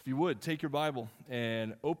If you would, take your Bible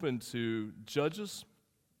and open to Judges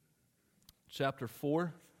chapter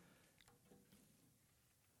 4.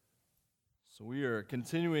 So we are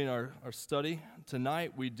continuing our study.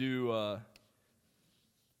 Tonight we do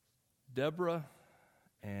Deborah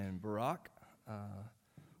and Barak,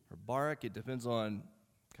 or Barak. It depends on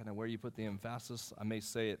kind of where you put the emphasis. I may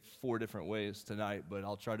say it 4 different ways tonight, but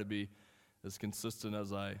I'll try to be as consistent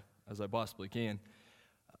as I possibly can.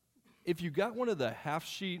 If you got one of the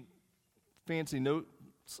half-sheet fancy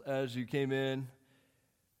notes as you came in,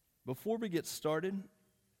 before we get started,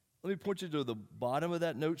 let me point you to the bottom of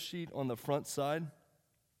that note sheet on the front side.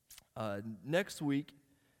 Next week,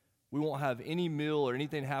 we won't have any meal or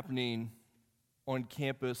anything happening on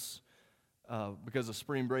campus because of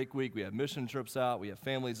spring break week. We have mission trips out, we have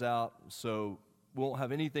families out, so we won't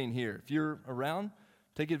have anything here. If you're around,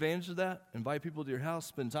 take advantage of that. Invite people to your house,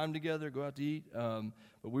 spend time together, go out to eat,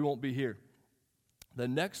 but we won't be here. The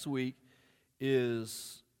next week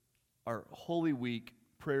is our Holy Week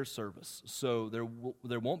prayer service. So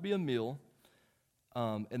there won't be a meal,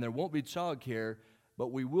 and there won't be childcare,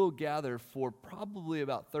 but we will gather for probably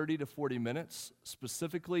about 30 to 40 minutes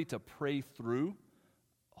specifically to pray through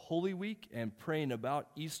Holy Week and praying about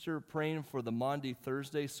Easter, praying for the Maundy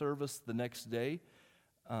Thursday service the next day.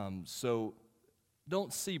 So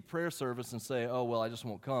don't see prayer service and say, oh, well, I just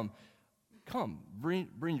won't come. Come,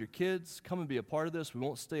 bring your kids, come and be a part of this. We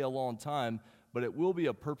won't stay a long time, but it will be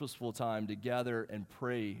a purposeful time to gather and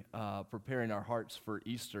pray, preparing our hearts for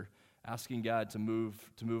Easter, asking God to move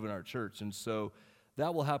in our church. And so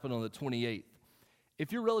that will happen on the 28th.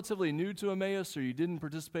 If you're relatively new to Emmaus or you didn't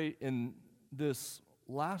participate in this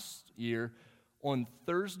last year, on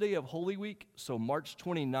Thursday of Holy Week, so March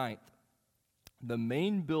 29th, the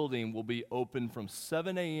main building will be open from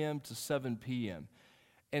 7 a.m. to 7 p.m.,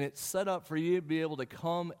 and it's set up for you to be able to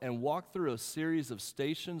come and walk through a series of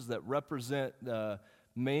stations that represent the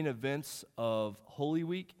main events of Holy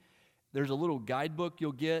Week. There's a little guidebook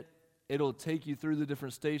you'll get. It'll take you through the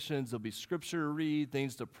different stations. There'll be scripture to read,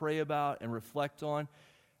 things to pray about and reflect on,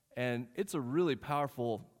 and it's a really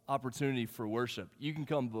powerful opportunity for worship. You can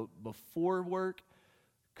come before work,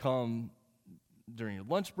 come during your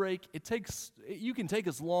lunch break. You can take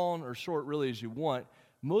as long or short really as you want.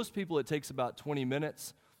 Most people it takes about 20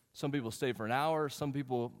 minutes. Some people stay for an hour. Some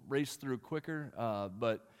people race through quicker.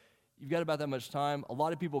 But you've got about that much time. A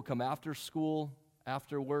lot of people come after school,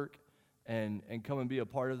 after work, and come and be a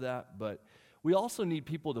part of that. But we also need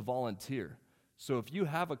people to volunteer. So if you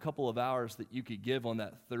have a couple of hours that you could give on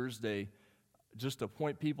that Thursday just to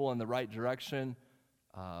point people in the right direction,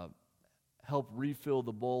 help refill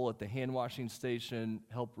the bowl at the hand washing station,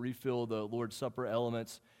 help refill the Lord's Supper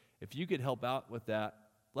elements. If you could help out with that,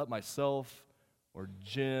 let myself or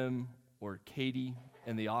Jim or Katie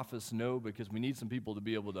in the office know, because we need some people to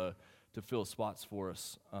be able to fill spots for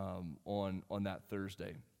us on that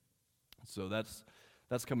Thursday. So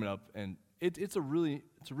that's coming up, and it's a really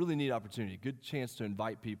neat opportunity. Good chance to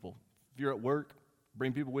invite people. If you're at work,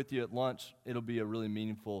 bring people with you at lunch. It'll be a really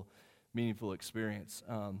meaningful experience.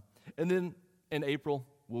 And then in April,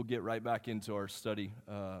 we'll get right back into our study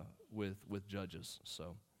with Judges.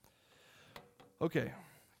 So, okay.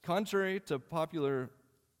 Contrary to popular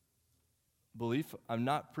belief, I'm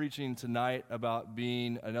not preaching tonight about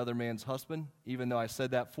being another man's husband, even though I said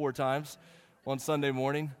that 4 times on Sunday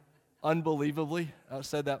morning. Unbelievably, I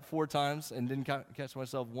said that 4 times and didn't catch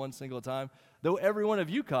myself one single time, though every one of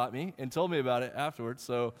you caught me and told me about it afterwards,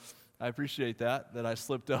 so I appreciate that I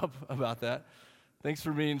slipped up about that. Thanks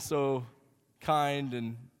for being so kind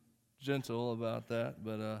and gentle about that,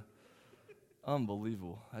 but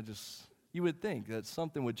unbelievable. You would think that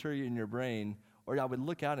something would trigger in your brain, or I would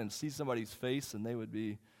look out and see somebody's face and they would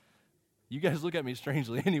be, you guys look at me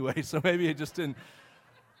strangely anyway, so maybe it just didn't,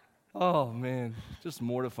 oh man, just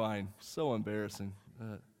mortifying, so embarrassing.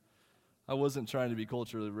 I wasn't trying to be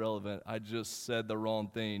culturally relevant, I just said the wrong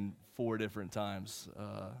thing 4 different times,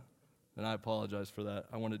 and I apologize for that.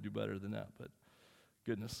 I want to do better than that, but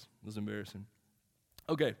goodness, it was embarrassing.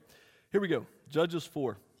 Okay, here we go, Judges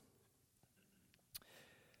 4.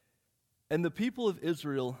 And the people of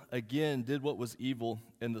Israel again did what was evil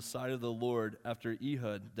in the sight of the Lord after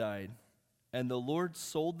Ehud died. And the Lord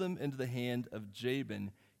sold them into the hand of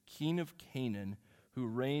Jabin, king of Canaan, who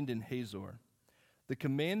reigned in Hazor. The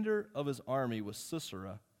commander of his army was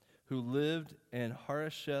Sisera, who lived in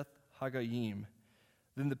Harosheth Haggayim.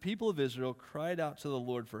 Then the people of Israel cried out to the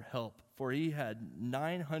Lord for help, for he had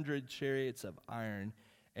 900 chariots of iron,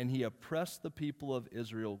 and he oppressed the people of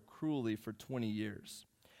Israel cruelly for 20 years.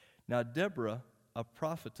 Now Deborah, a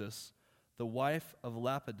prophetess, the wife of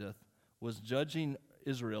Lapidoth, was judging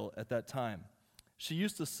Israel at that time. She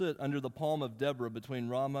used to sit under the palm of Deborah between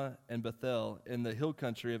Ramah and Bethel in the hill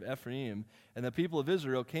country of Ephraim, and the people of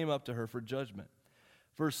Israel came up to her for judgment.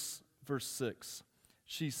 Verse 6,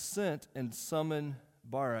 she sent and summoned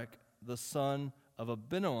Barak, the son of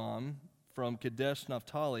Abinoam, from Kadesh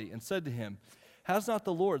Naphtali, and said to him, has not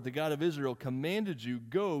the Lord, the God of Israel, commanded you,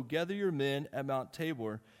 go, gather your men at Mount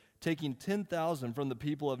Tabor, taking 10,000 from the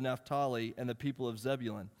people of Naphtali and the people of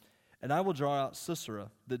Zebulun? And I will draw out Sisera,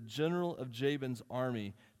 the general of Jabin's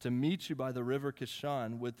army, to meet you by the river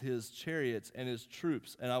Kishon with his chariots and his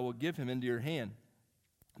troops, and I will give him into your hand.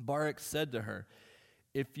 Barak said to her,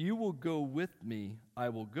 if you will go with me, I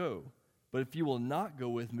will go. But if you will not go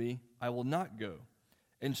with me, I will not go.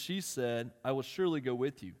 And she said, I will surely go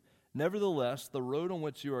with you. Nevertheless, the road on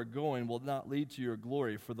which you are going will not lead to your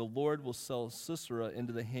glory, for the Lord will sell Sisera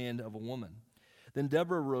into the hand of a woman. Then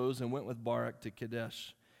Deborah rose and went with Barak to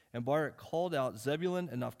Kadesh. And Barak called out Zebulun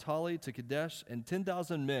and Naphtali to Kadesh, and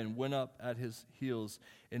 10,000 men went up at his heels,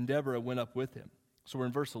 and Deborah went up with him. So we're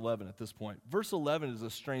in verse 11 at this point. Verse 11 is a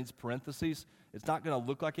strange parenthesis. It's not going to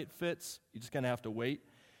look like it fits. You're just going to have to wait.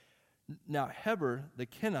 Now Heber, the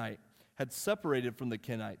Kenite, had separated from the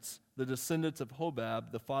Kenites, the descendants of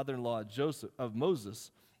Hobab, the father-in-law of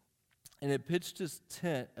Moses, and had pitched his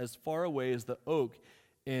tent as far away as the oak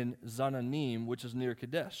in Zananim, which is near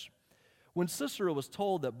Kadesh. When Sisera was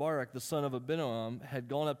told that Barak, the son of Abinoam, had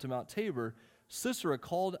gone up to Mount Tabor, Sisera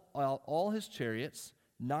called out all his chariots,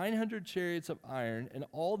 900 chariots of iron, and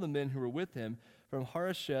all the men who were with him from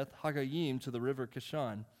Harosheth Haggayim to the river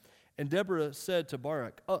Kishon. And Deborah said to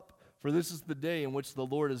Barak, up, for this is the day in which the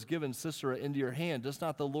Lord has given Sisera into your hand. Does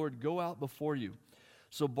not the Lord go out before you?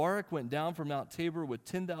 So Barak went down from Mount Tabor with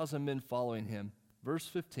 10,000 men following him. Verse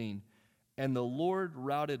 15, and the Lord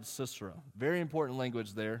routed Sisera. Very important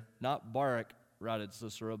language there. Not Barak routed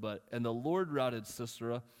Sisera, but and the Lord routed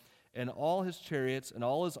Sisera and all his chariots and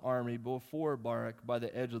all his army before Barak by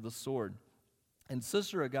the edge of the sword. And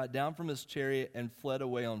Sisera got down from his chariot and fled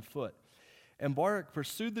away on foot. And Barak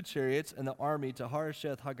pursued the chariots and the army to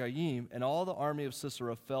Harosheth Haggayim, and all the army of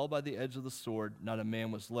Sisera fell by the edge of the sword. Not a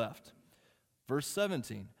man was left. Verse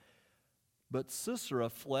 17, but Sisera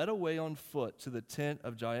fled away on foot to the tent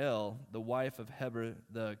of Jael, the wife of Heber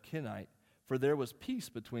the Kenite, for there was peace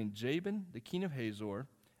between Jabin, the king of Hazor,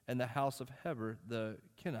 and the house of Heber the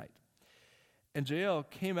Kenite. And Jael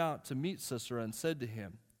came out to meet Sisera and said to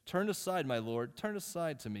him, turn aside, my lord, turn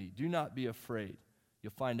aside to me. Do not be afraid.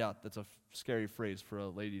 You'll find out that's a scary phrase for a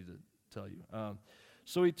lady to tell you.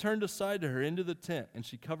 So he turned aside to her into the tent, and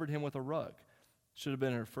she covered him with a rug. Should have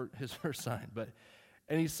been his first sign.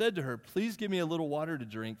 And he said to her, please give me a little water to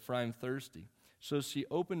drink, for I am thirsty. So she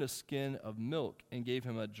opened a skin of milk and gave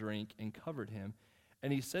him a drink and covered him.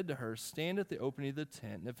 And he said to her, stand at the opening of the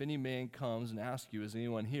tent, and if any man comes and asks you, is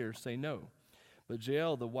anyone here, say no. But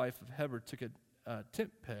Jael, the wife of Heber, took a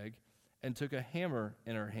tent peg and took a hammer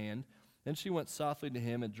in her hand. Then she went softly to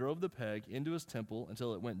him and drove the peg into his temple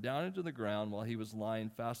until it went down into the ground while he was lying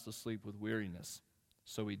fast asleep with weariness.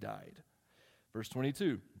 So he died. Verse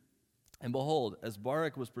 22, and behold, as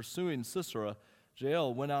Barak was pursuing Sisera,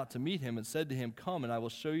 Jael went out to meet him and said to him, come, and I will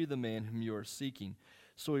show you the man whom you are seeking.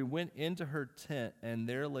 So he went into her tent, and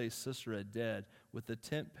there lay Sisera dead with the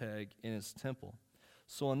tent peg in his temple.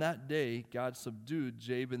 So on that day, God subdued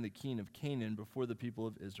Jabin the king of Canaan before the people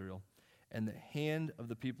of Israel. And the hand of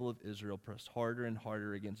the people of Israel pressed harder and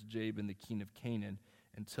harder against Jabin the king of Canaan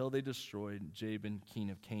until they destroyed Jabin king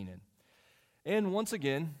of Canaan. And once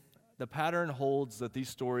again, the pattern holds that these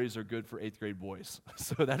stories are good for 8th grade boys.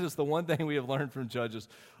 So that is the one thing we have learned from Judges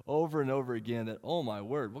over and over again, that, oh my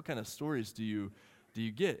word, what kind of stories do you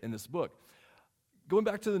get in this book? Going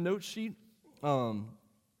back to the note sheet,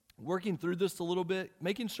 working through this a little bit,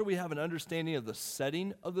 making sure we have an understanding of the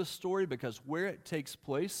setting of the story, because where it takes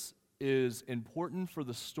place is important for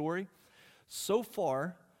the story. So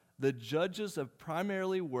far, the judges have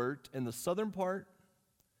primarily worked in the southern part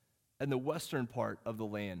and the western part of the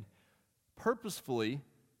land. Purposefully,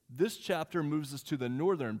 this chapter moves us to the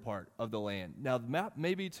northern part of the land. Now, the map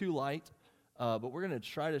may be too light, but we're going to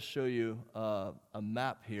try to show you a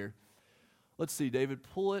map here. Let's see, David,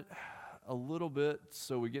 pull it a little bit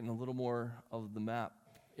so we're getting a little more of the map.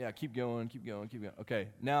 Yeah, keep going, keep going, keep going. Okay,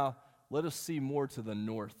 now let us see more to the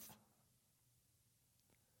north.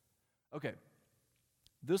 Okay,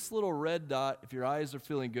 this little red dot, if your eyes are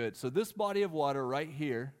feeling good, so this body of water right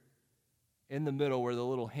here in the middle where the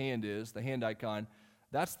little hand is, the hand icon,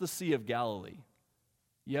 that's the Sea of Galilee.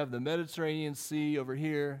 You have the Mediterranean Sea over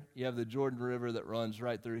here. You have the Jordan River that runs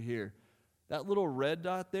right through here. That little red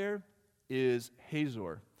dot there is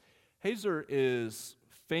Hazor. Hazor is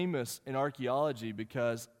famous in archaeology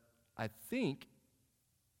because I think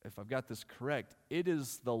if I've got this correct, it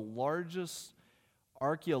is the largest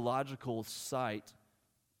archaeological site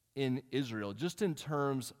in Israel, just in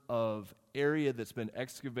terms of area that's been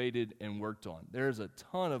excavated and worked on. There's a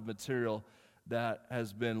ton of material that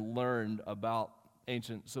has been learned about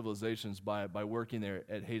ancient civilizations by working there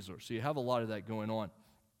at Hazor. So you have a lot of that going on.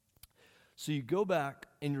 So you go back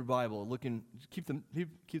in your Bible, keep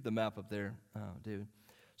the map up there, David.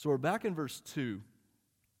 So we're back in verse 2.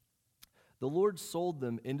 The Lord sold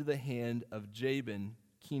them into the hand of Jabin,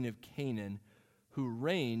 king of Canaan, who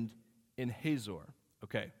reigned in Hazor.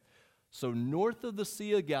 Okay, so north of the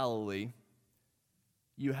Sea of Galilee,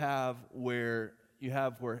 you have where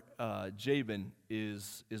Jabin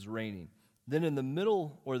is reigning. Then in the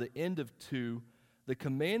middle or the end of 2, the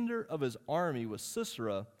commander of his army was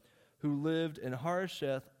Sisera, who lived in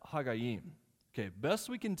Harosheth Haggayim. Okay, best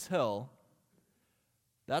we can tell,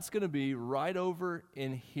 that's going to be right over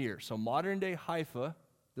in here. So modern-day Haifa,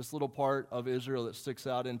 this little part of Israel that sticks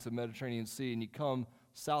out into the Mediterranean Sea, and you come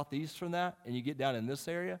southeast from that, and you get down in this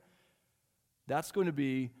area, that's going to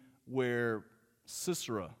be where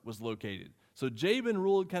Sisera was located. So Jabin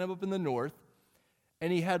ruled kind of up in the north,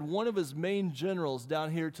 and he had one of his main generals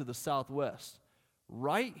down here to the southwest.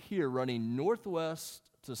 Right here, running northwest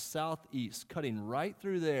to southeast, cutting right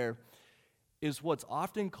through there, is what's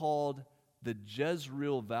often called the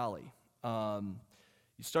Jezreel Valley. You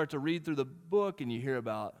start to read through the book and you hear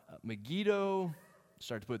about Megiddo,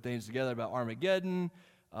 start to put things together about Armageddon.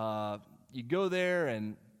 You go there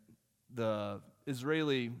and the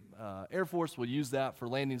Israeli Air Force will use that for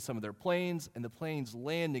landing some of their planes, and the planes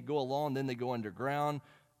land, they go along, then they go underground,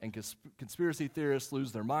 and conspiracy theorists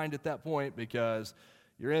lose their mind at that point because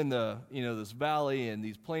you're in this valley and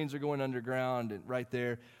these planes are going underground and right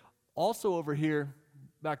there. Also over here,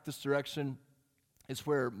 back this direction, is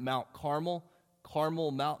where Mount Carmel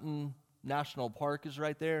Mountain National Park is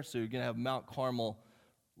right there. So you're going to have Mount Carmel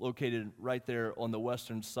located right there on the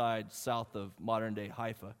western side, south of modern-day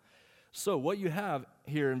Haifa. So what you have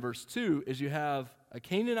here in verse 2 is you have a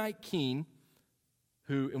Canaanite king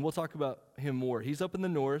who, and we'll talk about him more, he's up in the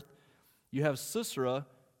north. You have Sisera,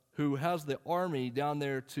 who has the army down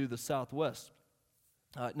there to the southwest.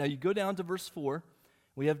 Now you go down to verse 4.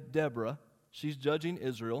 We have Deborah. She's judging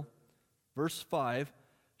Israel. Verse 5,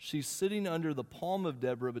 she's sitting under the palm of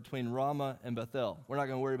Deborah between Ramah and Bethel. We're not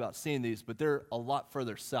going to worry about seeing these, but they're a lot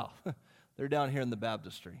further south. They're down here in the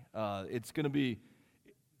baptistry.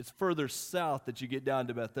 It's further south that you get down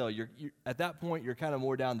to Bethel. You're at that point, you're kind of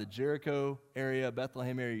more down the Jericho area,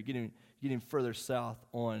 Bethlehem area. You're getting further south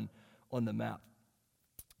on the map.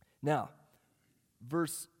 Now,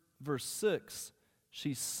 verse 6,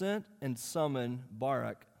 she sent and summoned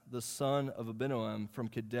Barak, the son of Abinoam, from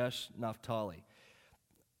Kadesh Naphtali.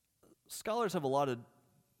 Scholars have a lot of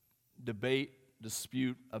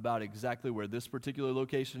dispute about exactly where this particular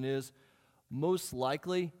location is. Most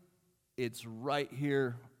likely, it's right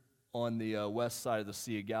here on the west side of the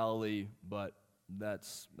Sea of Galilee, but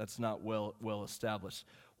that's not well established.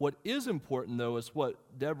 What is important, though, is what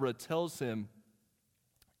Deborah tells him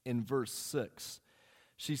in verse 6.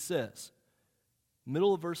 She says,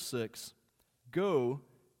 middle of verse 6, "Go,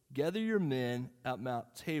 gather your men at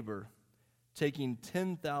Mount Tabor, taking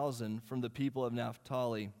 10,000 from the people of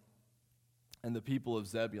Naphtali and the people of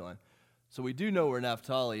Zebulun." So we do know where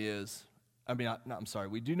Naphtali is.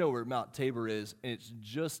 We do know where Mount Tabor is, and it's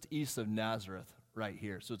just east of Nazareth right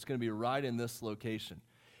here. So it's going to be right in this location.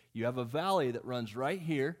 You have a valley that runs right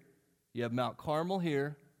here. You have Mount Carmel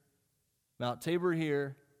here, Mount Tabor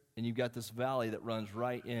here, and you've got this valley that runs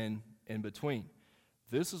right in between.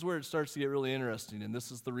 This is where it starts to get really interesting, and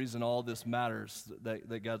this is the reason all this matters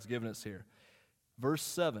that God's given us here. Verse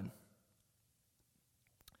 7,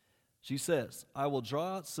 she says, "I will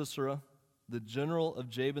draw out Sisera, the general of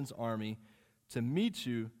Jabin's army, to meet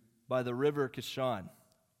you by the river Kishon."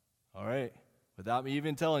 All right, without me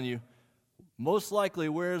even telling you, most likely,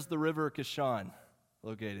 where's the river Kishon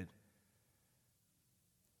located?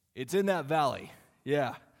 It's in that valley,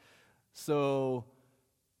 yeah. So,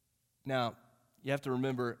 now, you have to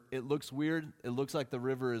remember, it looks weird. It looks like the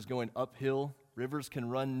river is going uphill. Rivers can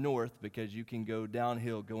run north because you can go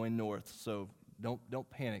downhill going north, so don't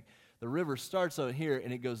panic. The river starts out here,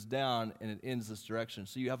 and it goes down, and it ends this direction.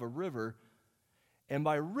 So you have a river, and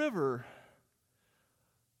by river,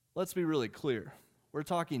 let's be really clear. We're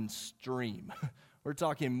talking stream. We're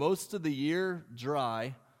talking most of the year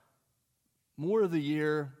dry, more of the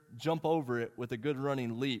year jump over it with a good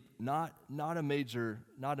running leap. Not a major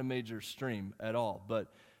stream at all, but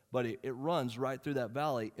it runs right through that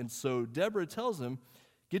valley. And so Deborah tells him,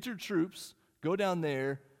 "Get your troops, go down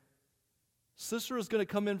there. Sisera is going to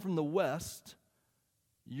come in from the west,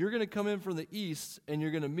 you're going to come in from the east, and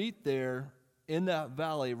you're going to meet there in that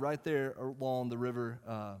valley right there along the river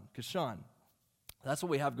Kishon. That's what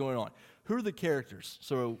we have going on. Who are the characters?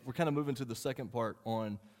 So we're kind of moving to the second part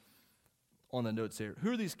on the notes here.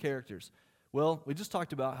 Who are these characters? Well, we just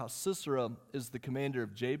talked about how Sisera is the commander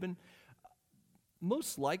of Jabin.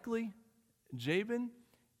 Most likely, Jabin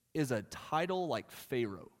is a title like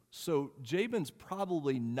Pharaoh. So Jabin's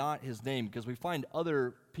probably not his name, because we find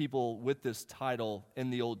other people with this title in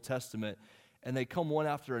the Old Testament, and they come one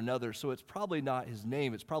after another. So it's probably not his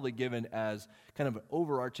name. It's probably given as kind of an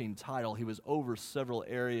overarching title. He was over several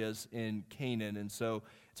areas in Canaan, and so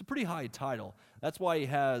it's a pretty high title. That's why he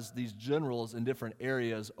has these generals in different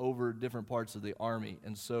areas over different parts of the army.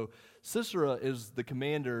 And so Sisera is the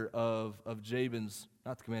commander of Jabin's,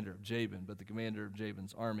 not the commander of Jabin, but the commander of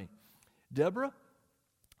Jabin's army. Deborah,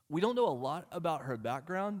 we don't know a lot about her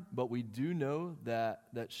background, but we do know that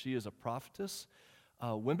she is a prophetess.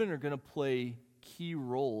 Women are going to play key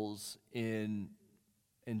roles in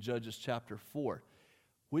Judges chapter 4,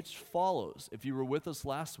 which follows, if you were with us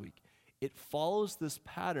last week, it follows this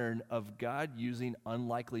pattern of God using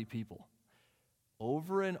unlikely people.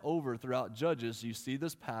 Over and over throughout Judges, you see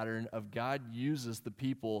this pattern of God uses the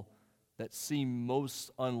people that seem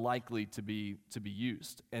most unlikely to be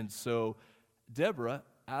used. And so Deborah,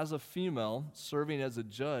 as a female serving as a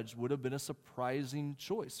judge, would have been a surprising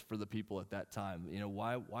choice for the people at that time. You know,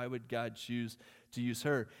 why would God choose to use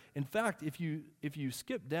her? In fact, if you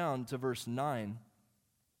skip down to verse 9,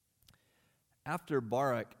 after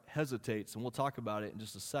Barak hesitates, and we'll talk about it in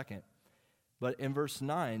just a second, but in verse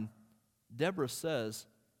 9, Deborah says,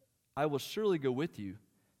 "I will surely go with you.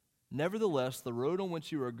 Nevertheless, the road on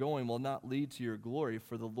which you are going will not lead to your glory,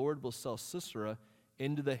 for the Lord will sell Sisera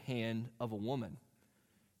into the hand of a woman."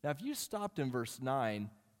 Now, if you stopped in verse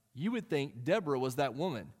 9, you would think Deborah was that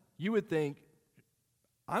woman. You would think,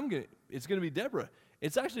 it's going to be Deborah.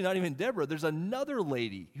 It's actually not even Deborah. There's another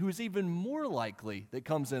lady who is even more likely that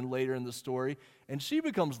comes in later in the story, and she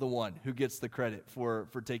becomes the one who gets the credit for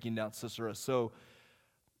taking down Sisera. So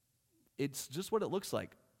it's just what it looks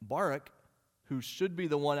like. Barak, who should be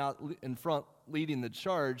the one out in front leading the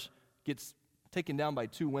charge, gets taken down by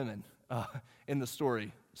two women in the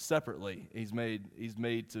story separately. He's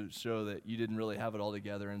made to show that you didn't really have it all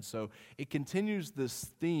together. And so it continues this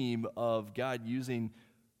theme of God using,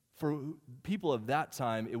 for people of that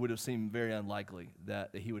time, it would have seemed very unlikely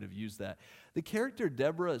that he would have used that. The character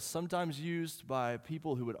Deborah is sometimes used by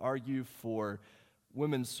people who would argue for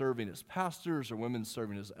women serving as pastors or women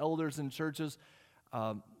serving as elders in churches.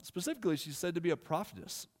 Specifically, she's said to be a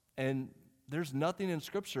prophetess. And there's nothing in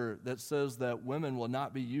Scripture that says that women will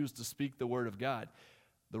not be used to speak the word of God.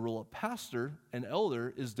 The role of pastor and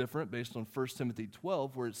elder is different based on 1 Timothy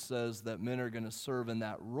 12, where it says that men are going to serve in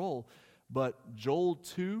that role. But Joel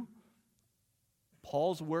 2,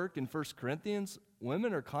 Paul's work in 1 Corinthians,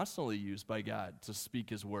 women are constantly used by God to speak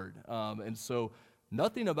his word. And so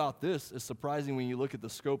nothing about this is surprising when you look at the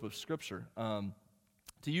scope of Scripture.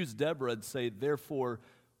 To use Deborah and say, therefore,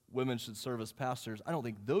 women should serve as pastors, I don't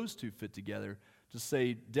think those two fit together. To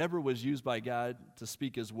say Deborah was used by God to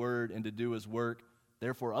speak his word and to do his work,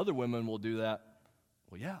 therefore other women will do that.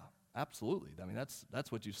 Well, yeah, absolutely. I mean,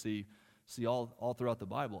 that's what you see all throughout the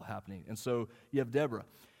Bible happening. And so you have Deborah.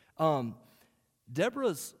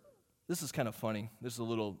 Deborah's, this is kind of funny. This is a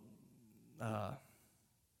little,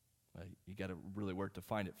 you got to really work to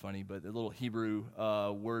find it funny, but a little Hebrew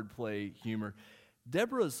wordplay humor.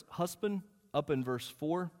 Deborah's husband, up in verse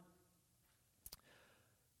 4.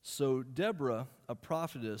 So Deborah, a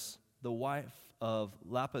prophetess, the wife of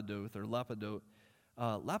Lapidoth,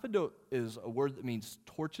 Lapidoth is a word that means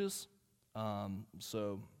torches.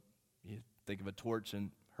 So you think of a torch,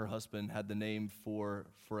 and her husband had the name for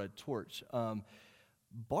a torch.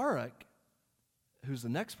 Barak, who's the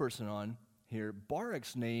next person on here,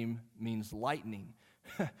 Barak's name means lightning.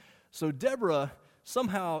 So Deborah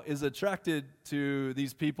somehow is attracted to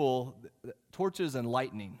these people. Torches and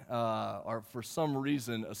lightning are for some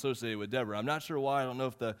reason associated with Deborah. I'm not sure why. I don't know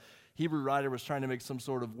if the Hebrew writer was trying to make some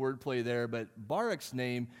sort of wordplay there, but Barak's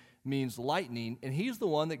name means lightning, and he's the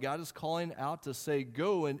one that God is calling out to say,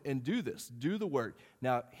 go and do this, do the work.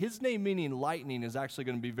 Now, his name meaning lightning is actually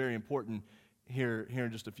going to be very important here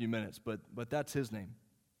in just a few minutes, but that's his name.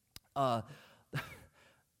 And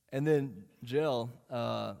then Jael,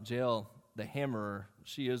 the hammerer,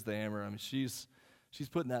 she is the hammerer. I mean, she's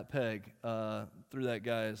putting that peg through that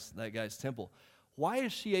guy's temple. Why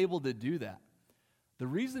is she able to do that? The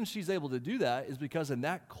reason she's able to do that is because in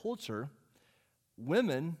that culture,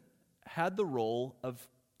 women had the role of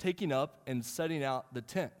taking up and setting out the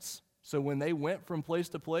tents. So when they went from place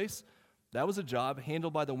to place, That was a job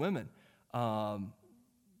handled by the women.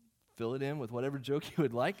 Fill it in with whatever joke you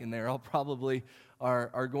would like, and they're all probably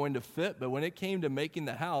are going to fit. But when it came to making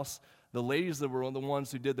the house, the ladies that were the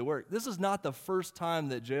ones who did the work. This is not the first time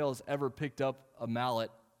that Jael has ever picked up a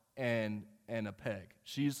mallet and a peg.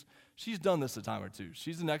 She's done this a time or two.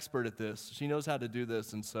 She's an expert at this. She knows how to do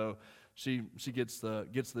this, and so she gets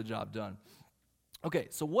the job done. Okay,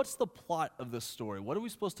 so what's the plot of this story? What are we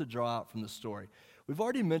supposed to draw out from the story? We've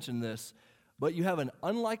already mentioned this, but you have an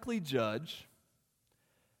unlikely judge,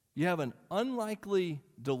 you have an unlikely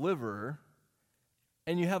deliverer,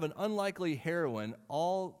 and you have an unlikely heroine.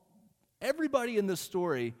 Everybody in this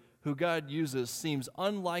story who God uses seems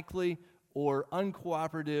unlikely or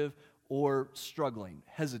uncooperative or struggling,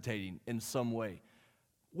 hesitating in some way,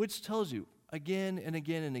 which tells you again and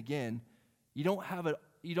again and again, you don't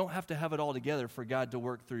have to have it all together for God to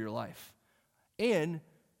work through your life. And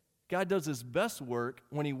God does his best work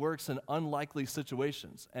when he works in unlikely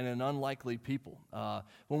situations and in unlikely people.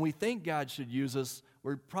 When we think God should use us,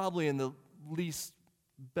 we're probably in the least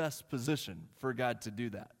best position for God to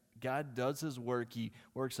do that. God does his work. He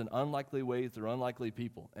works in unlikely ways through unlikely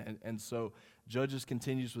people. And so Judges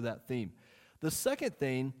continues with that theme. The second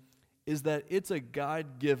thing is that it's a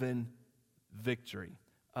God-given victory.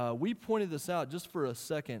 We pointed this out just for a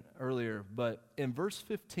second earlier, but in verse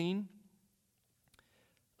 15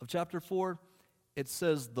 of chapter 4, it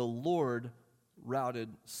says, the Lord routed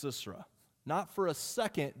Sisera. Not for a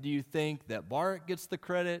second do you think that Barak gets the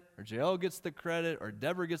credit, or Jael gets the credit, or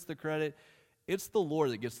Deborah gets the credit. It's the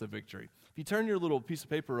Lord that gets the victory. If you turn your little piece of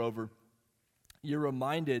paper over, you're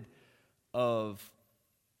reminded of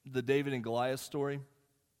the David and Goliath story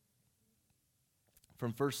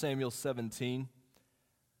from 1 Samuel 17,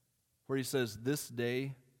 where he says, this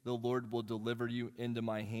day the Lord will deliver you into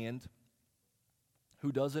my hand.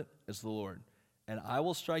 Who does it? It's the Lord. And I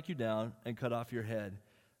will strike you down and cut off your head,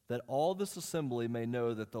 that all this assembly may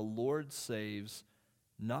know that the Lord saves,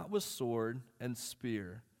 not with sword and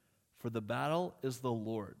spear, for the battle is the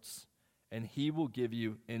Lord's, and he will give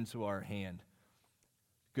you into our hand.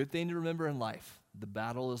 Good thing to remember in life, the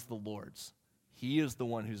battle is the Lord's. He is the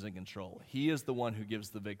one who's in control. He is the one who gives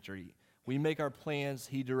the victory. We make our plans,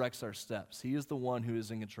 he directs our steps. He is the one who is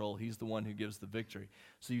in control. He's the one who gives the victory.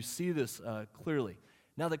 So you see this clearly.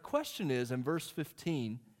 Now the question is, in verse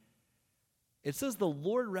 15, it says the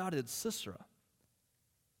Lord routed Sisera.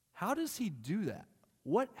 How does he do that?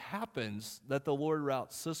 What happens that the Lord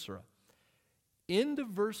routes Sisera? Into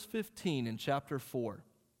verse 15 in chapter 4,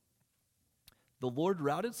 the Lord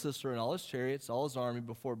routed Sisera and all his chariots, all his army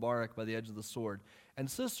before Barak by the edge of the sword. And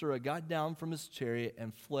Sisera got down from his chariot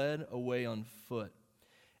and fled away on foot.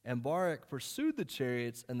 And Barak pursued the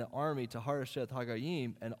chariots and the army to Harosheth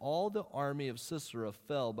Hagoyim, and all the army of Sisera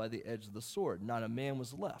fell by the edge of the sword. Not a man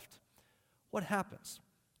was left. What happens?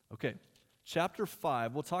 Okay, chapter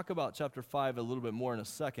 5. We'll talk about chapter 5 a little bit more in a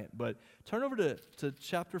second, but turn over to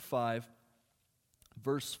chapter 5,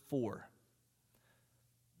 verse 4.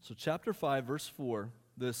 So chapter 5, verse 4,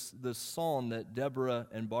 this psalm that Deborah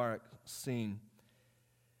and Barak sing.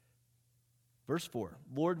 Verse 4,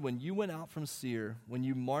 Lord, when you went out from Seir, when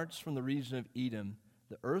you marched from the region of Edom,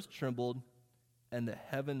 the earth trembled and the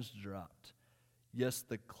heavens dropped. Yes,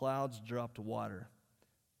 the clouds dropped water.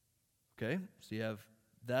 Okay, so you have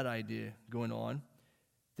that idea going on.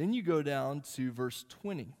 Then you go down to verse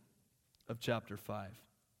 20 of chapter 5.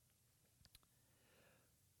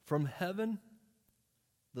 From heaven,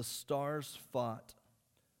 the stars fought.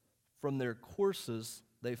 From their courses,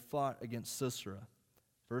 they fought against Sisera.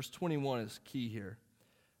 Verse 21 is key here.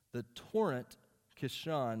 The torrent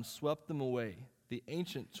Kishon swept them away. The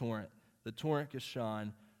ancient torrent, the torrent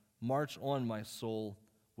Kishon, march on my soul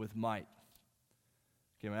with might.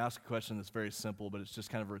 Okay, I'm going to ask a question that's very simple, but it's just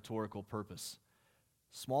kind of a rhetorical purpose.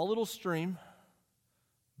 Small little stream,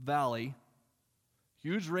 valley,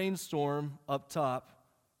 huge rainstorm up top.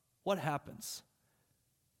 What happens?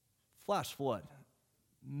 Flash flood.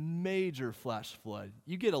 Major flash flood.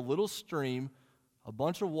 You get a little stream, a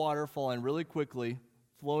bunch of water falling really quickly,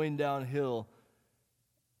 flowing downhill.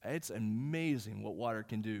 It's amazing what water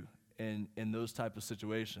can do in those type of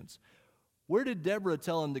situations. Where did Deborah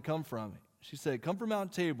tell him to come from? She said, come from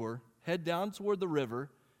Mount Tabor, head down toward the river.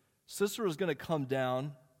 Sisera is going to come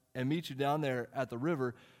down and meet you down there at the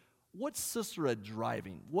river. What's Sisera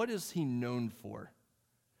driving? What is he known for?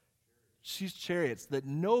 She's chariots that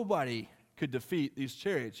nobody could defeat. These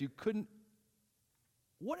chariots, you couldn't.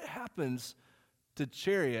 What happens to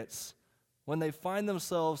chariots when they find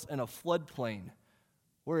themselves in a floodplain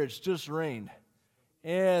where it's just rained?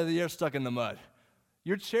 And they're stuck in the mud.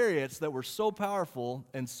 Your chariots that were so powerful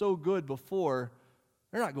and so good before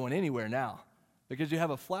They're not going anywhere now because you have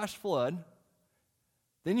a flash flood,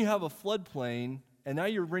 then you have a floodplain, and now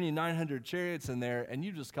you're bringing 900 chariots in there, and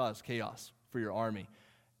you just caused chaos for your army.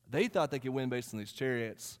 They thought they could win based on these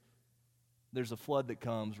chariots. There's a flood that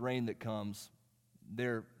comes, rain that comes.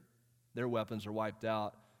 Their weapons are wiped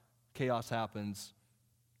out. Chaos happens.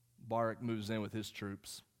 Barak moves in with his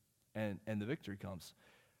troops, and the victory comes.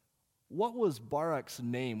 What was Barak's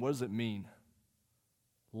name? What does it mean?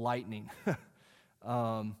 Lightning.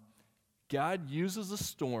 God uses a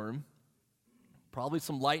storm, probably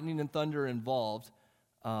some lightning and thunder involved,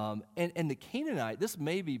 and the Canaanite, this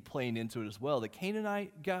may be playing into it as well, the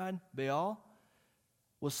Canaanite god, Baal,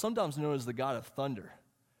 was sometimes known as the god of thunder.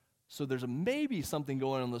 So there's maybe something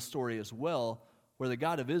going on in the story as well, where the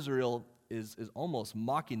God of Israel is almost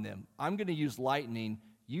mocking them. I'm going to use lightning.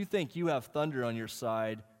 You think you have thunder on your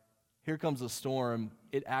side. Here comes a storm.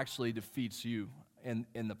 It actually defeats you in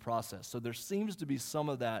the process. So there seems to be some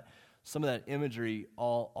of that imagery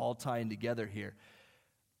all tying together here.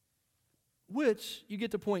 Which you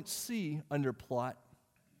get to point C under plot.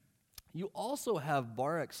 You also have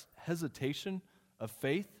Barak's hesitation of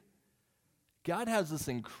faith. God has this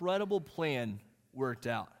incredible plan worked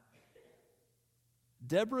out.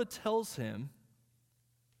 Deborah tells him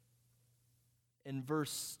in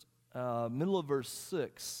middle of verse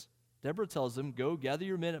 6, Deborah tells him, go gather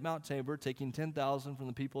your men at Mount Tabor, taking 10,000 from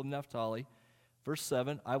the people of Naphtali. Verse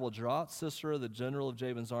 7, I will draw out Sisera, the general of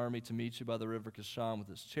Jabin's army, to meet you by the river Kishon with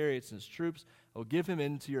his chariots and his troops. I will give him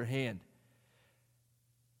into your hand.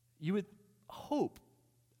 You would hope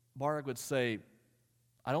Barak would say,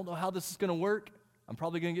 I don't know how this is going to work. I'm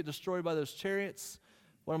probably going to get destroyed by those chariots.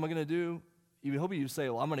 What am I going to do? You would hope you would say,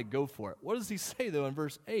 well, I'm going to go for it. What does he say, though, in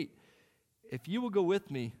verse 8? If you will go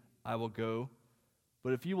with me, I will go.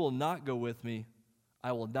 But if you will not go with me,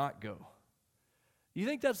 I will not go. You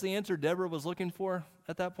think that's the answer Deborah was looking for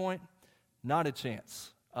at that point? Not a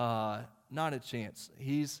chance. Not a chance.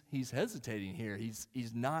 He's hesitating here.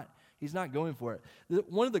 He's not going for it.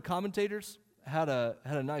 One of the commentators had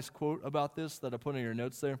a nice quote about this that I put in your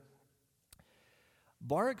notes there.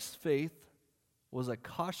 Barak's faith was a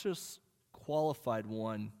cautious, qualified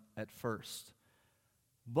one at first.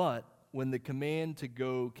 But when the command to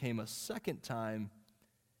go came a second time,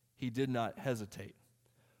 he did not hesitate.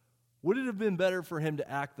 Would it have been better for him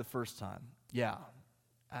to act the first time? Yeah,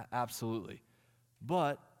 absolutely.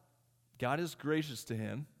 But God is gracious to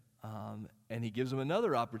him, and he gives him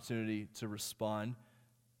another opportunity to respond,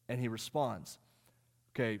 and he responds.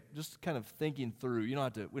 Okay, just kind of thinking through, we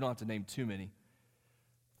don't have to name too many.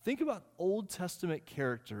 Think about Old Testament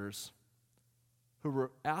characters who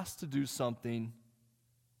were asked to do something,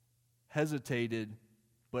 hesitated,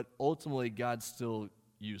 but ultimately God still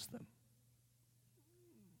used them.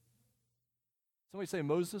 Somebody say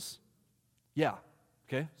Moses? Yeah.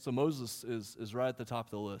 Okay, so Moses is right at the top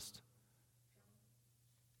of the list.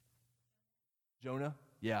 Jonah?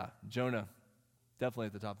 Yeah, Jonah. Definitely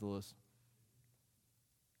at the top of the list.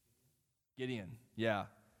 Gideon? Yeah.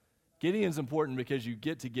 Gideon's important because you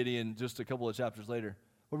get to Gideon just a couple of chapters later.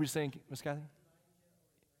 What were you saying, Miss Kathy?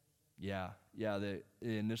 Yeah, the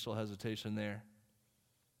initial hesitation there.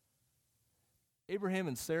 Abraham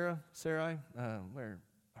and Sarai, where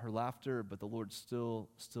her laughter, but the Lord still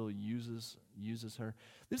uses her.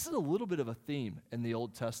 This is a little bit of a theme in the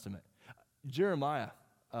Old Testament. Jeremiah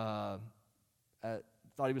thought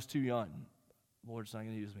he was too young. The Lord's not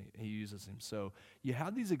going to use me. He uses him. So you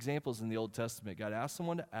have these examples in the Old Testament. God asks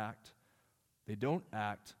someone to act. They don't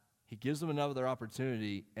act. He gives them another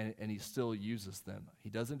opportunity, and he still uses them. He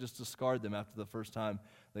doesn't just discard them after the first time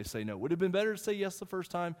they say no. Would it have been better to say yes the first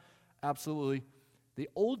time? Absolutely. The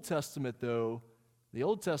Old Testament, though, the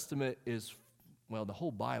Old Testament is, the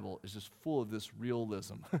whole Bible is just full of this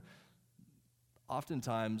realism.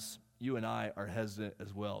 Oftentimes, you and I are hesitant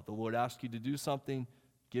as well. The Lord asks you to do something,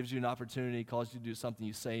 gives you an opportunity, calls you to do something,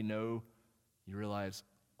 you say no, you realize,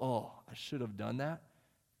 I should have done that.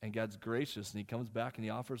 And God's gracious, and he comes back and he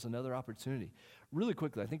offers another opportunity. Really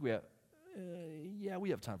quickly, I think we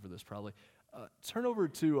have time for this probably. Turn over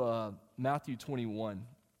to Matthew 21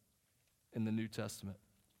 in the New Testament.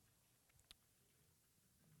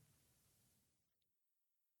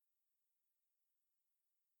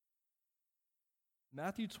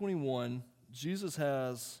 Matthew 21, Jesus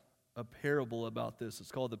has a parable about this.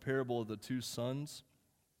 It's called the parable of the two sons.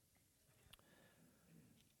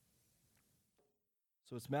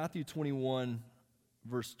 So it's Matthew 21,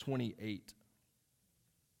 verse 28.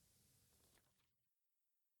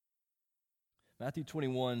 Matthew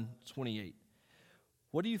 21, 28.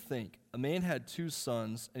 What do you think? A man had two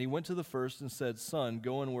sons, and he went to the first and said, Son,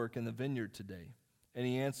 go and work in the vineyard today. And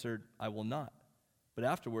he answered, I will not. But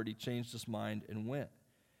afterward he changed his mind and went.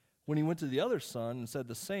 When he went to the other son and said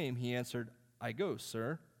the same, he answered, I go,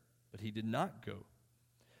 sir. But he did not go.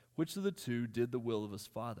 Which of the two did the will of his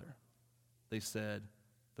father? They said,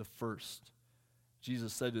 the first.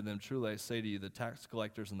 Jesus said to them, truly I say to you, the tax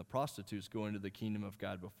collectors and the prostitutes go into the kingdom of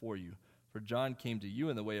God before you. For John came to you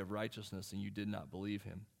in the way of righteousness, and you did not believe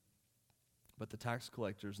him. But the tax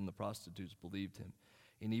collectors and the prostitutes believed him.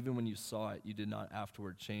 And even when you saw it, you did not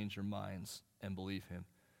afterward change your minds and believe him.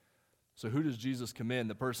 So who does Jesus commend?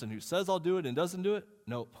 The person who says, I'll do it and doesn't do it?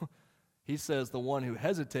 Nope. He says the one who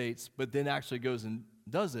hesitates but then actually goes and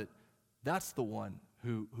does it, that's the one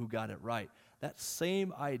who got it right. That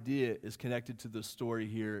same idea is connected to the story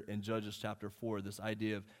here in Judges chapter 4, this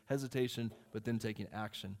idea of hesitation but then taking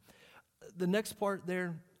action. The next part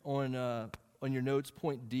there on your notes,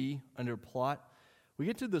 point D, under plot, we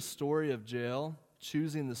get to the story of Jael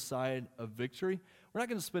choosing the side of victory. We're not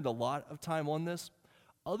going to spend a lot of time on this,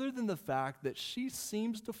 other than the fact that she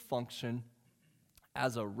seems to function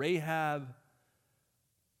as a Rahab,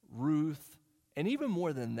 Ruth, and even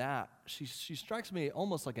more than that, she strikes me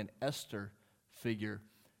almost like an Esther figure,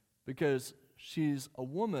 because she's a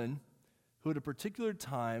woman who at a particular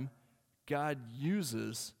time God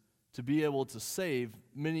uses to be able to save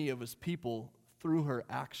many of his people through her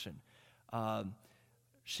action.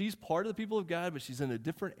 She's part of the people of God, but she's in a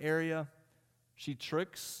different area. She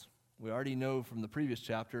tricks. We already know from the previous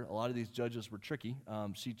chapter, a lot of these judges were tricky.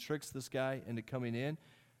 She tricks this guy into coming in.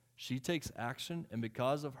 She takes action, and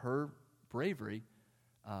because of her bravery,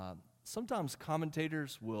 sometimes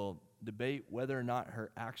commentators will debate whether or not her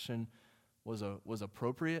action was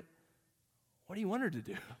appropriate. What do you want her to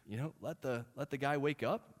do? Let the guy wake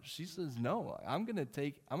up? She says, no, I'm going to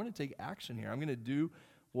take action here. I'm going to do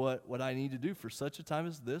what I need to do for such a time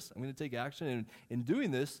as this. I'm going to take action. And in doing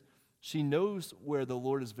this, she knows where the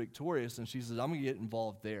Lord is victorious, and she says, I'm going to get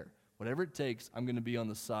involved there. Whatever it takes, I'm going to be on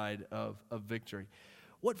the side of victory.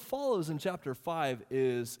 What follows in chapter 5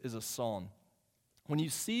 is a psalm. When you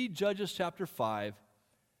see Judges chapter 5,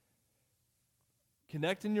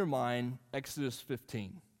 connect in your mind Exodus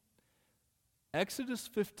 15. Exodus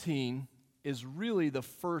 15 is really the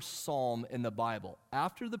first psalm in the Bible.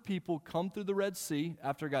 After the people come through the Red Sea,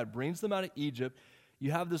 after God brings them out of Egypt,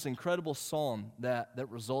 you have this incredible psalm that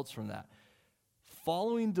results from that.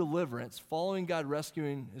 Following deliverance, following God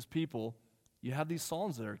rescuing his people, you have these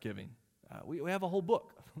psalms that are given. We have a whole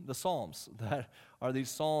book, the Psalms, that are these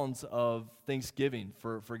songs of thanksgiving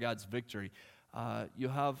for God's victory. You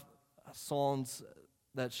have songs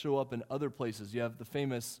that show up in other places. You have the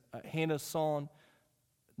famous Hannah's song.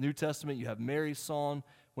 New Testament, you have Mary's song.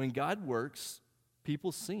 When God works,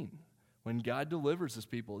 people sing. When God delivers his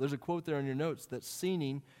people. There's a quote there in your notes that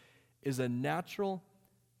singing is a natural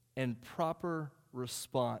and proper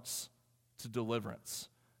response to deliverance.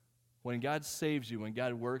 When God saves you, when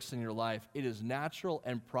God works in your life, it is natural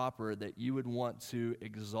and proper that you would want to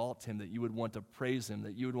exalt him, that you would want to praise him,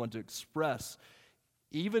 that you would want to express,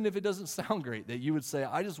 even if it doesn't sound great, that you would say,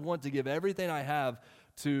 I just want to give everything I have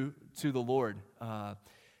to the Lord.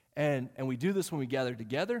 And we do this when we gather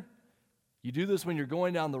together. You do this when you're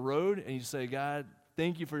going down the road and you say, God,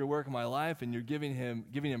 thank you for your work in my life, and you're giving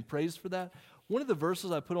him praise for that. One of the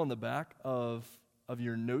verses I put on the back of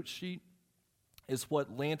your note sheet is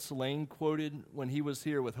what Lance Lane quoted when he was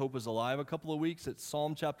here with Hope is Alive a couple of weeks. It's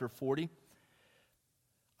Psalm chapter 40.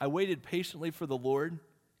 I waited patiently for the Lord.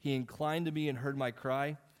 He inclined to me and heard my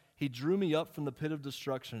cry. He drew me up from the pit of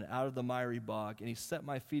destruction, out of the miry bog, and he set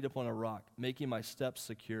my feet upon a rock, making my steps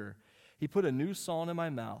secure. He put a new song in my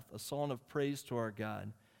mouth, a song of praise to our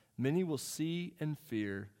God. Many will see and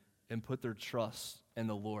fear and put their trust in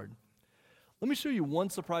the Lord. Let me show you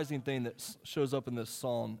one surprising thing that shows up in this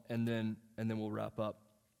psalm, and then we'll wrap up.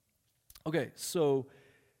 Okay, so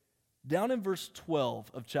down in verse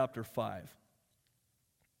 12 of chapter 5.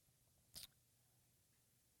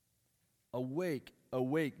 Awake,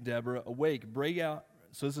 awake, Deborah, awake, break out.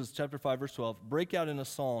 So this is chapter 5, verse 12. Break out in a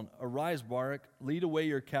song. Arise, Barak, lead away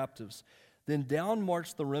your captives. Then down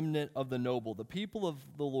marched the remnant of the noble. The people of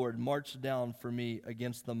the Lord marched down for me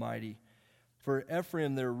against the mighty. For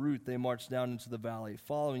Ephraim, their root, they marched down into the valley,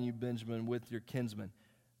 following you, Benjamin, with your kinsmen.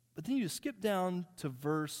 But then you skip down to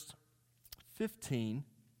verse 15,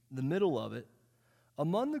 the middle of it.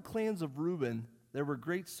 Among the clans of Reuben, there were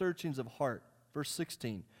great searchings of heart. Verse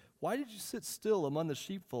 16. Why did you sit still among the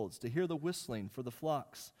sheepfolds to hear the whistling for the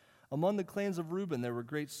flocks? Among the clans of Reuben, there were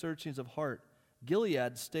great searchings of heart.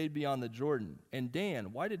 Gilead stayed beyond the Jordan. And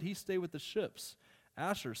Dan, why did he stay with the ships?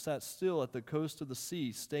 Asher sat still at the coast of the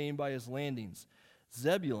sea, staying by his landings.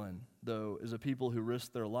 Zebulun, though, is a people who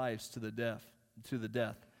risk their lives to the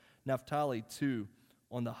death. Naphtali, too,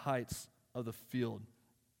 on the heights of the field.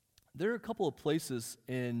 There are a couple of places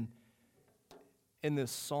in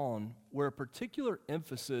this psalm where a particular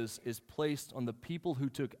emphasis is placed on the people who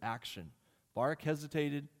took action. Barak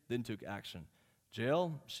hesitated, then took action.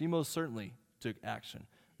 Jael, she most certainly took action.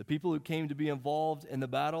 The people who came to be involved in the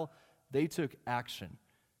battle, they took action.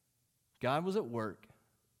 God was at work.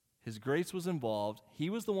 His grace was involved. He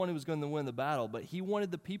was the one who was going to win the battle, but he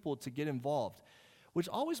wanted the people to get involved, which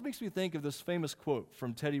always makes me think of this famous quote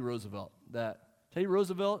from Teddy Roosevelt, that Teddy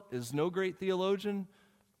Roosevelt is no great theologian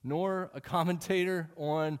nor a commentator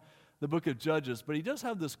on the book of Judges, but he does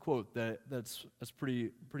have this quote that's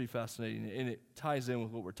pretty fascinating, and it ties in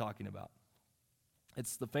with what we're talking about.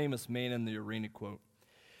 It's the famous man in the arena quote.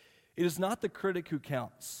 It is not the critic who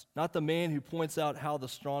counts, not the man who points out how the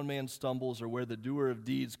strong man stumbles or where the doer of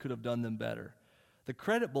deeds could have done them better. The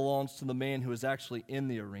credit belongs to the man who is actually in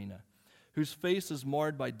the arena, whose face is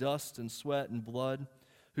marred by dust and sweat and blood,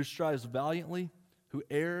 who strives valiantly, who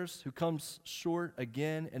errs, who comes short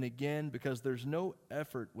again and again, because there's no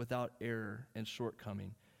effort without error and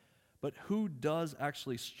shortcoming. But who does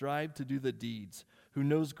actually strive to do the deeds, who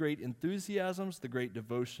knows great enthusiasms, the great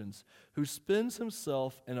devotions, who spends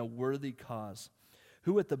himself in a worthy cause,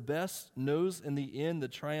 who at the best knows in the end the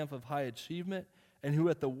triumph of high achievement, and who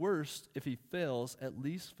at the worst, if he fails, at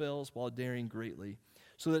least fails while daring greatly,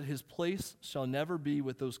 so that his place shall never be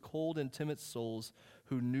with those cold and timid souls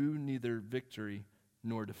who knew neither victory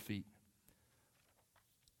nor defeat.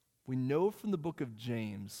 We know from the book of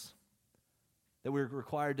James that we're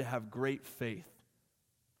required to have great faith,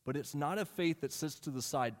 but it's not a faith that sits to the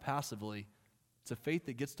side passively. It's a faith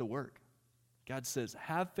that gets to work. God says,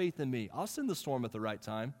 have faith in me. I'll send the storm at the right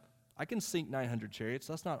time. I can sink 900 chariots.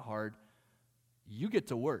 That's not hard. You get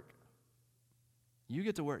to work. You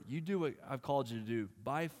get to work. You do what I've called you to do.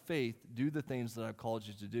 By faith, do the things that I've called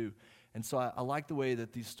you to do. And so I like the way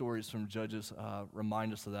that these stories from Judges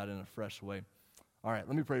remind us of that in a fresh way. All right,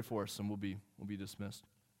 let me pray for us, and we'll be dismissed.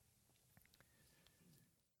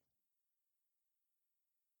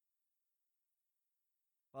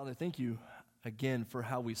 Father, thank you again for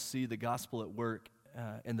how we see the gospel at work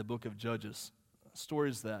in the book of Judges.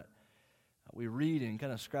 Stories that we read and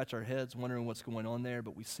kind of scratch our heads wondering what's going on there,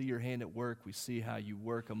 but we see your hand at work. We see how you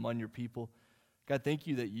work among your people. God, thank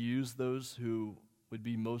you that you use those who would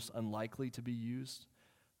be most unlikely to be used.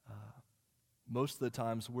 Most of the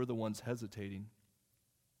times, we're the ones hesitating.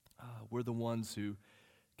 We're the ones who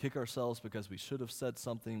kick ourselves because we should have said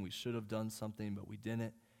something, we should have done something, but we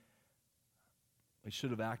didn't. We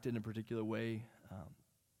should have acted in a particular way.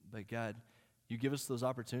 But God, you give us those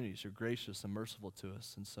opportunities. You're gracious and merciful to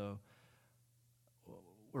us. And so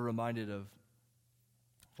we're reminded of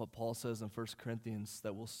what Paul says in 1 Corinthians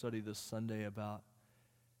that we'll study this Sunday about.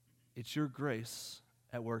 It's your grace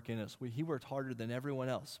at work in us. He worked harder than everyone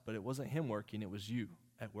else, but it wasn't him working, it was you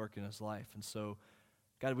at work in his life. And so,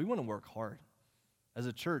 God, we want to work hard. As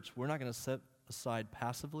a church, we're not going to sit aside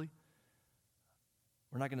passively.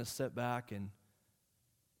 We're not going to sit back and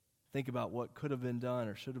think about what could have been done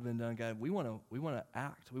or should have been done. God, we want to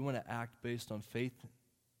act. We want to act based on faith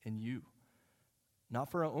in you. Not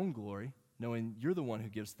for our own glory, knowing you're the one who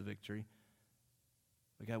gives the victory.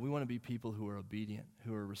 But God, we want to be people who are obedient,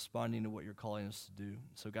 who are responding to what you're calling us to do.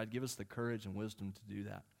 So God, give us the courage and wisdom to do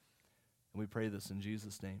that. And we pray this in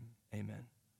Jesus' name. Amen.